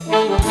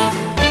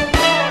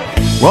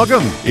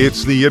Welcome.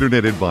 It's the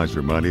Internet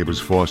Advisor. My name is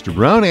Foster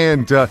Brown,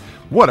 and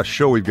what a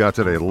show we've got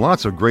today.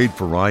 Lots of great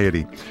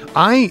variety.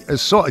 I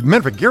saw, matter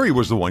of fact, Gary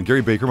was the one.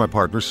 Gary Baker, my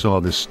partner, saw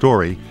this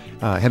story,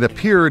 had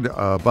appeared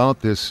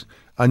about this,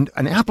 an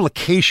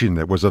application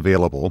that was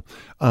available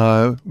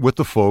with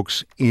the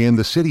folks in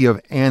the city of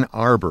Ann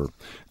Arbor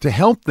to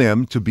help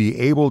them to be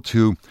able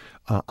to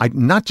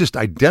not just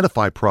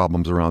identify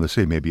problems around the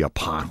city, maybe a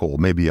pothole,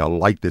 maybe a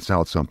light that's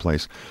out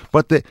someplace,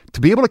 but to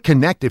be able to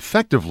connect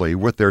effectively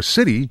with their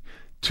city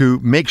to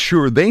make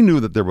sure they knew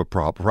that there was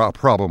a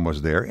problem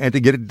was there and to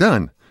get it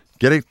done,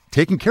 get it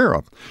taken care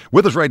of.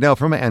 With us right now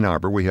from Ann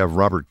Arbor, we have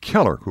Robert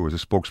Keller, who is a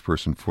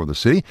spokesperson for the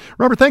city.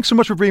 Robert, thanks so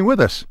much for being with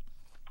us.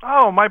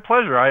 Oh, my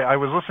pleasure. I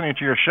was listening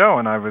to your show,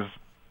 and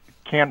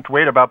can't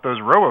wait about those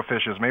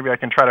robo-fishes. Maybe I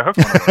can try to hook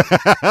one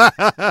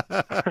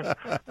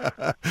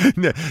of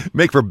those.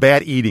 Make for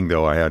bad eating,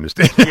 though, I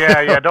understand.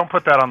 Yeah, don't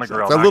put that on the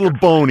grill. It's a little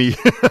bony.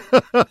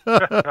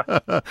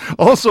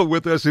 Also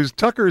with us is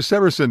Tucker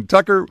Severson.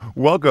 Tucker,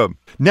 welcome.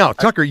 Now,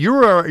 Tucker,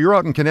 you're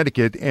out in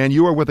Connecticut, and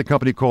you are with a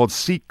company called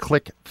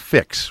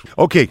SeeClickFix.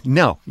 Okay,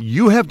 now,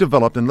 you have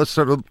developed, and let's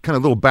start kind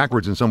of a little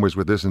backwards in some ways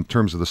with this in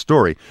terms of the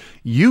story.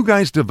 You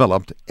guys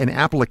developed an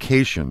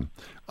application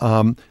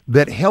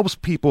that helps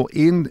people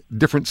in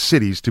different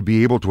cities to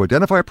be able to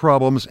identify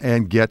problems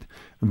and get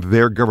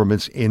their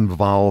governments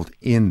involved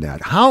in that.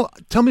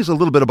 Tell me a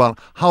little bit about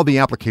how the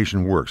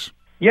application works.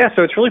 Yeah,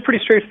 so it's really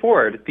pretty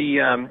straightforward.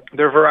 There are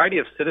a variety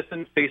of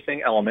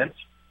citizen-facing elements,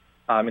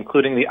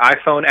 including the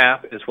iPhone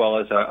app as well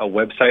as a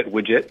website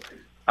widget.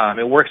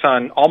 It works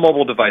on all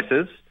mobile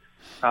devices.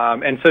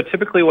 And so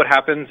typically what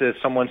happens is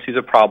someone sees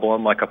a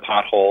problem like a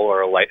pothole or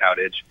a light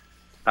outage.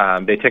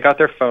 They take out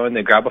their phone,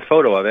 they grab a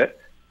photo of it.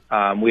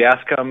 We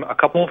ask them a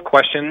couple of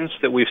questions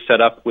that we've set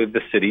up with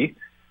the city,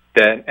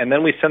 and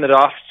then we send it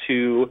off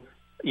to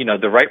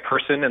the right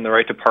person in the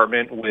right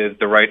department with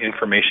the right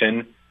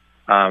information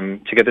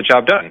to get the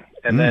job done.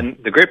 And then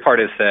the great part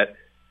is that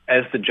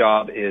as the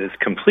job is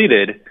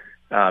completed,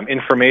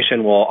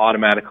 information will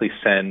automatically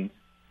send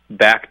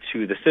back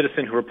to the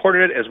citizen who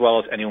reported it as well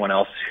as anyone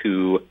else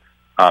who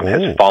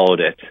has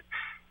followed it.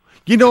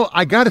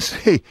 I got to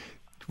say,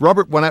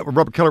 Robert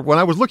Keller, when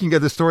I was looking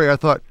at this story, I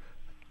thought,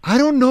 I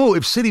don't know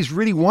if cities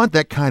really want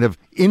that kind of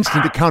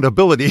instant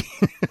accountability.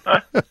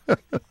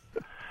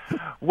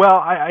 Well,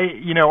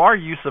 our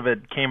use of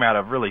it came out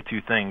of really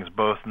two things,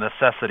 both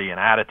necessity and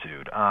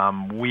attitude.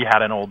 We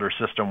had an older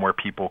system where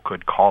people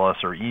could call us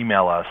or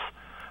email us,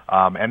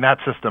 and that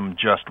system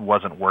just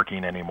wasn't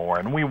working anymore.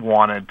 And we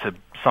wanted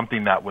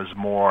something that was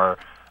more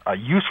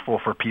useful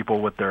for people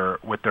with their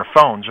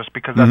phones, just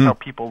because that's how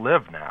people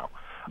live now.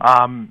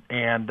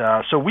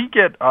 So we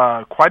get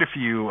quite a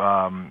few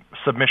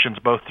submissions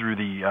both through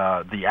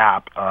the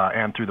app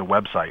and through the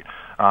website.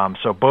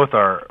 So both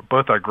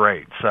are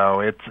great.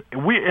 So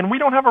we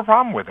don't have a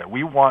problem with it.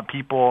 We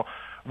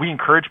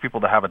encourage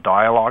people to have a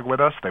dialogue with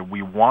us. That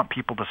we want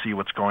people to see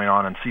what's going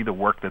on and see the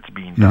work that's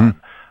being done.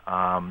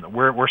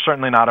 We're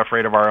certainly not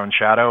afraid of our own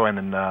shadow,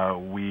 and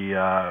we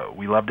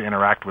love to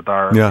interact with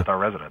our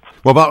residents.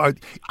 Well,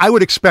 I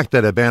would expect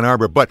that at Ann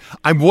Arbor, but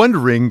I'm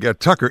wondering,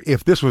 Tucker,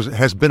 if this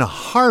has been a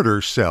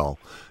harder sell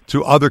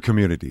to other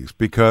communities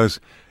because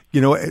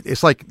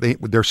it's like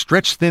they're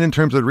stretched thin in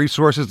terms of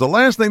resources. The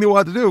last thing they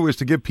want to do is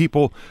to give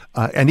people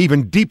an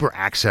even deeper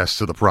access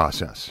to the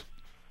process.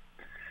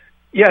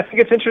 Yeah, I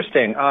think it's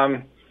interesting.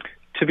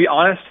 To be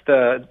honest,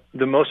 the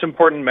most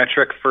important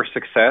metric for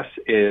success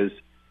is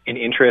an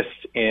interest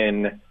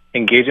in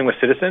engaging with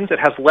citizens. It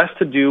has less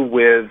to do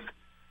with,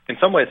 in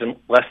some ways,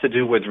 less to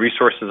do with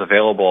resources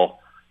available.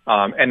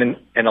 And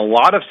in a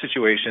lot of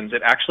situations,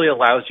 it actually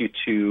allows you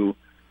to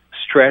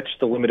stretch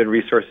the limited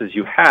resources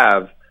you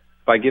have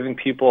by giving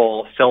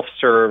people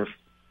self-serve,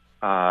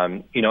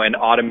 and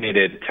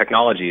automated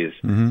technologies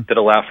that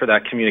allow for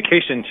that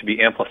communication to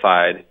be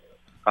amplified,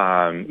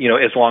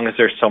 as long as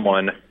there's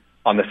someone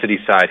on the city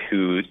side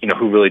who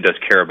really does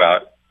care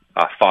about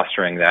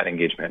fostering that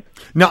engagement.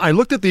 Now, I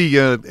looked at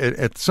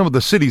at some of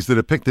the cities that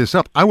have picked this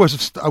up. I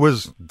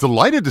was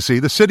delighted to see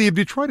the city of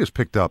Detroit has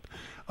picked up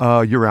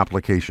your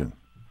application.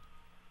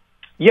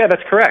 Yeah,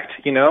 that's correct.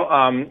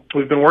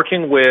 We've been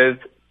working with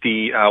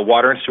the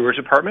Water and Sewage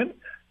Department.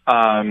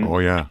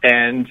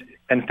 And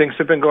things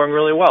have been going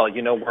really well.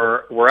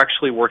 We're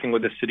actually working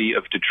with the city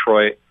of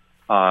Detroit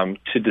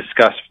to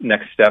discuss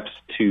next steps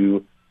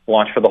to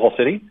launch for the whole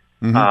city.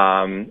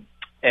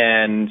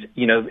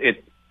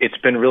 It's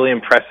been really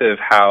impressive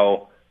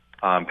how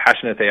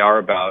passionate they are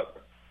about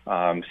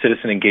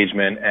citizen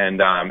engagement, and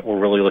we're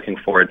really looking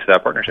forward to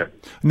that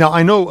partnership. Now,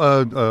 I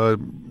know,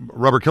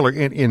 Robert Keller,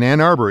 in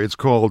Ann Arbor, it's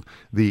called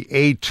the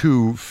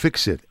A2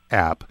 Fix-It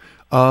app.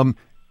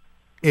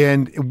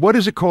 And what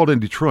is it called in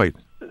Detroit?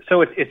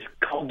 So it's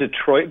called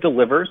Detroit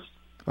Delivers.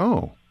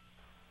 Oh.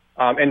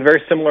 And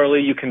very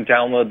similarly, you can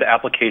download the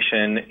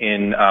application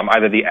in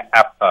either the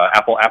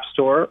Apple App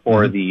Store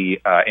or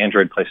the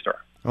Android Play Store.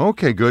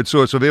 Okay, good.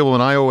 So it's available on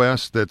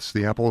iOS, that's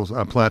the Apple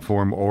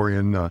platform, or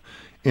in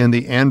in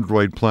the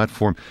Android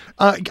platform.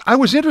 I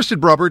was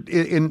interested, Robert,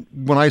 in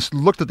when I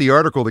looked at the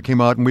article that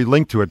came out, and we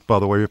linked to it, by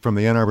the way, from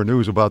the Ann Arbor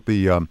News about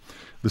the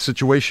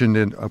situation.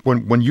 And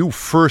when you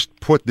first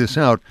put this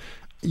out,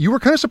 you were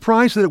kind of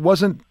surprised that it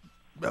wasn't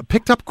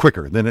picked up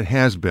quicker than it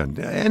has been.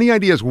 Any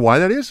ideas why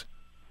that is?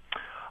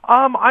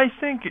 I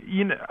think,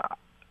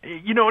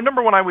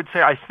 number one, I would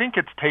say I think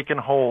it's taken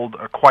hold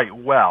quite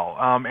well,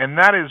 and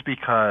that is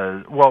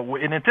because,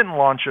 and it didn't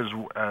launch as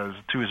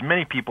to as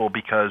many people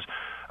because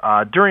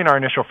during our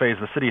initial phase,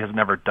 the city has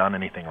never done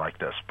anything like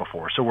this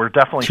before. So we're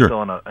definitely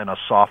still in a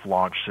soft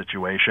launch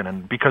situation,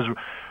 and because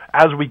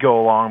as we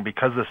go along,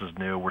 because this is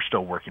new, we're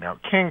still working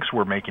out kinks.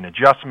 We're making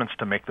adjustments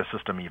to make the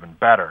system even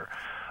better.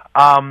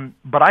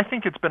 But I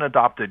think it's been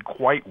adopted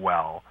quite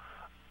well.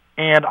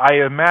 And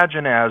I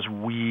imagine as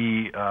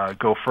we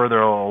go further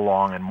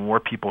along and more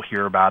people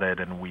hear about it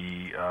and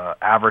we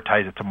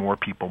advertise it to more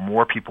people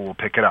will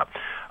pick it up.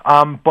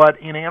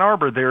 But in Ann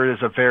Arbor, there is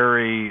a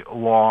very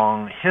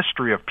long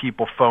history of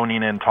people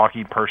phoning in,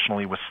 talking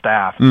personally with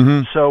staff.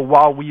 Mm-hmm. So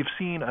while we've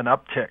seen an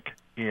uptick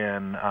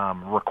in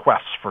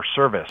requests for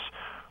service,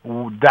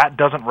 that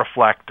doesn't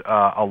reflect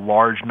a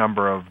large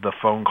number of the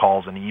phone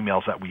calls and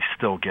emails that we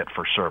still get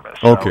for service.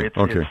 Okay,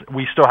 so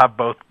we still have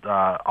both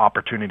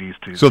opportunities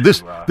to. So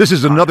this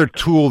is another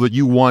tool that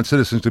you want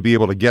citizens to be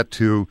able to get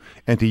to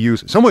and to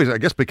use. In some ways, I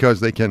guess,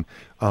 because they can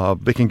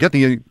get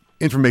the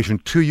information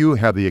to you,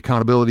 have the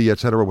accountability, et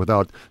cetera,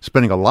 without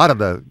spending a lot of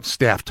the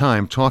staff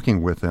time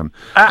talking with them.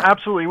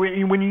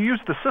 Absolutely. When you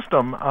use the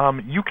system,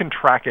 you can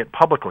track it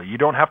publicly. You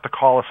don't have to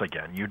call us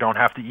again. You don't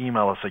have to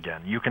email us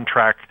again. You can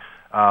track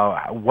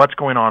what's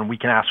going on. We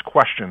can ask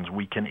questions.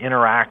 We can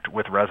interact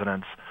with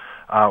residents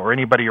or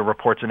anybody who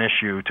reports an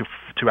issue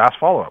to ask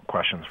follow-up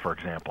questions, for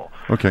example.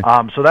 Okay.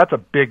 So that's a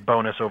big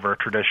bonus over a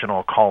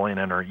traditional calling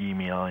in or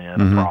emailing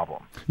in a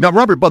problem. Now,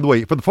 Robert, by the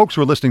way, for the folks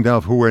who are listening now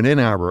who are in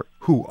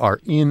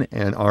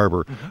Ann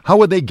Arbor, how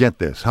would they get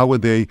this? How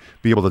would they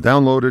be able to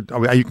download it? I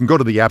mean, you can go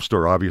to the App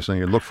Store,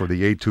 obviously, and look for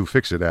the A2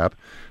 Fix-It app.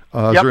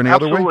 Is there any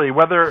absolutely. other way?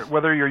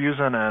 Whether you're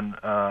using an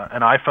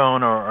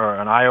iPhone or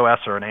an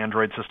iOS or an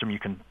Android system, you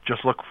can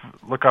just look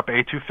up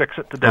A2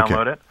 Fix-It to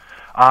download it.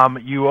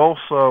 You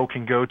also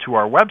can go to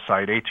our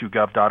website,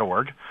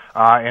 a2gov.org,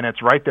 and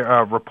it's right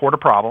there, Report a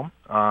Problem.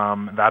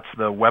 That's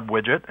the web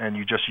widget, and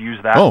you just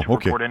use that to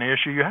report any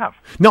issue you have.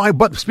 Now,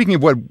 but speaking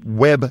of web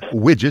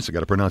widgets, I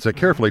got to pronounce that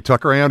carefully,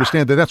 Tucker, I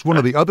understand that that's one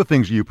of the other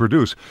things you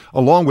produce.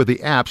 Along with the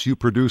apps, you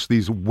produce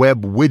these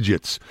web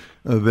widgets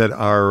that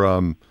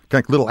are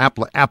kind of little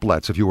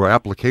applets, if you will,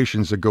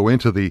 applications that go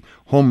into the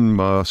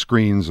home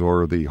screens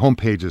or the home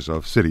pages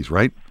of cities,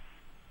 right?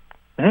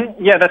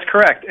 Mm-hmm. Yeah, that's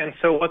correct. And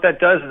so what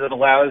that does is it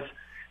allows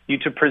you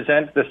to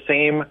present the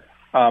same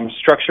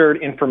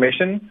structured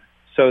information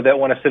so that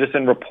when a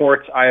citizen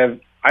reports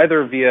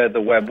either via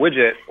the web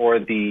widget or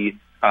the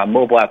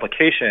mobile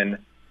application,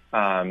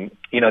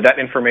 that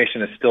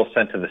information is still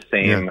sent to the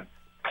same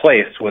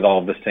place with all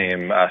of the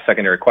same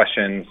secondary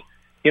questions.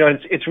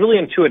 It's really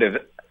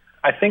intuitive.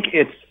 I think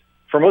it's,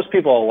 for most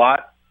people, a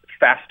lot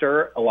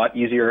faster, a lot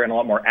easier, and a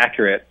lot more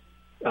accurate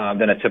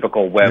than a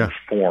typical web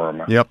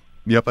form.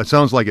 Yep, it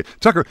sounds like it.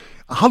 Tucker,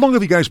 how long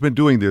have you guys been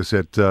doing this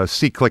at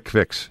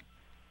SeeClickFix?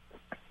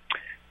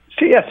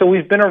 So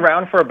we've been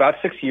around for about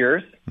 6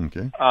 years.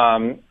 Okay.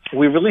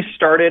 We really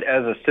started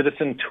as a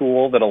citizen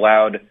tool that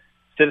allowed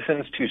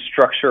citizens to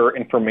structure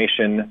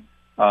information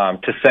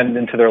to send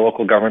into their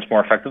local governments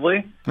more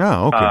effectively.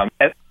 Oh, okay.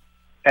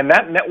 And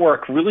that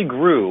network really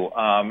grew,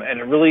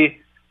 and it really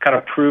kind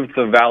of proved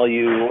the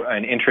value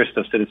and interest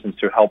of citizens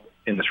to help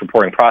in this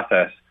reporting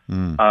process.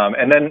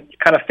 And then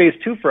kind of phase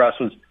 2 for us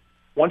was,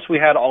 once we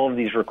had all of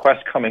these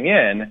requests coming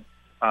in,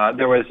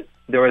 there was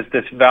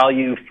this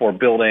value for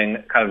building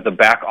kind of the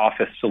back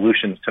office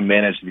solutions to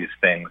manage these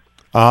things.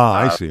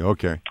 I see.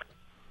 Okay.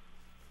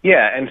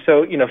 Yeah, and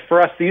so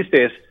for us these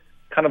days,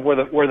 kind of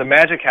where the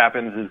magic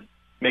happens is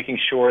making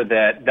sure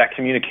that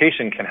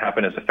communication can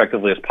happen as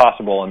effectively as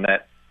possible, and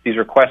that these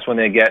requests, when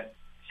they get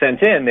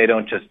sent in, they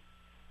don't just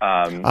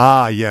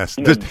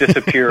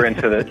disappear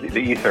into the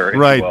ether, if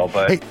right. you will.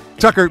 But hey,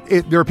 Tucker,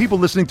 there are people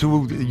listening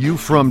to you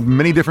from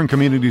many different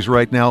communities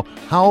right now.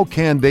 How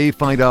can they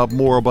find out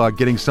more about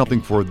getting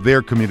something for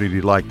their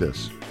community like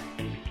this?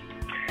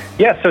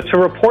 Yeah, so to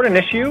report an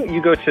issue,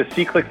 you go to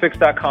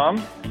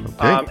seeclickfix.com,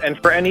 okay.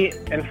 And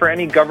for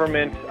any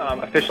government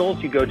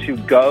officials, you go to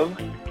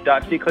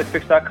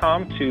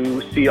gov.seeclickfix.com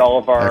to see all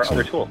of our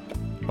other tools.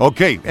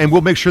 Okay, and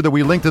we'll make sure that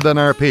we link to that on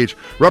our page.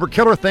 Robert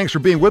Keller, thanks for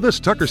being with us.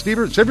 Tucker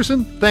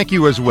Severson, thank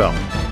you as well.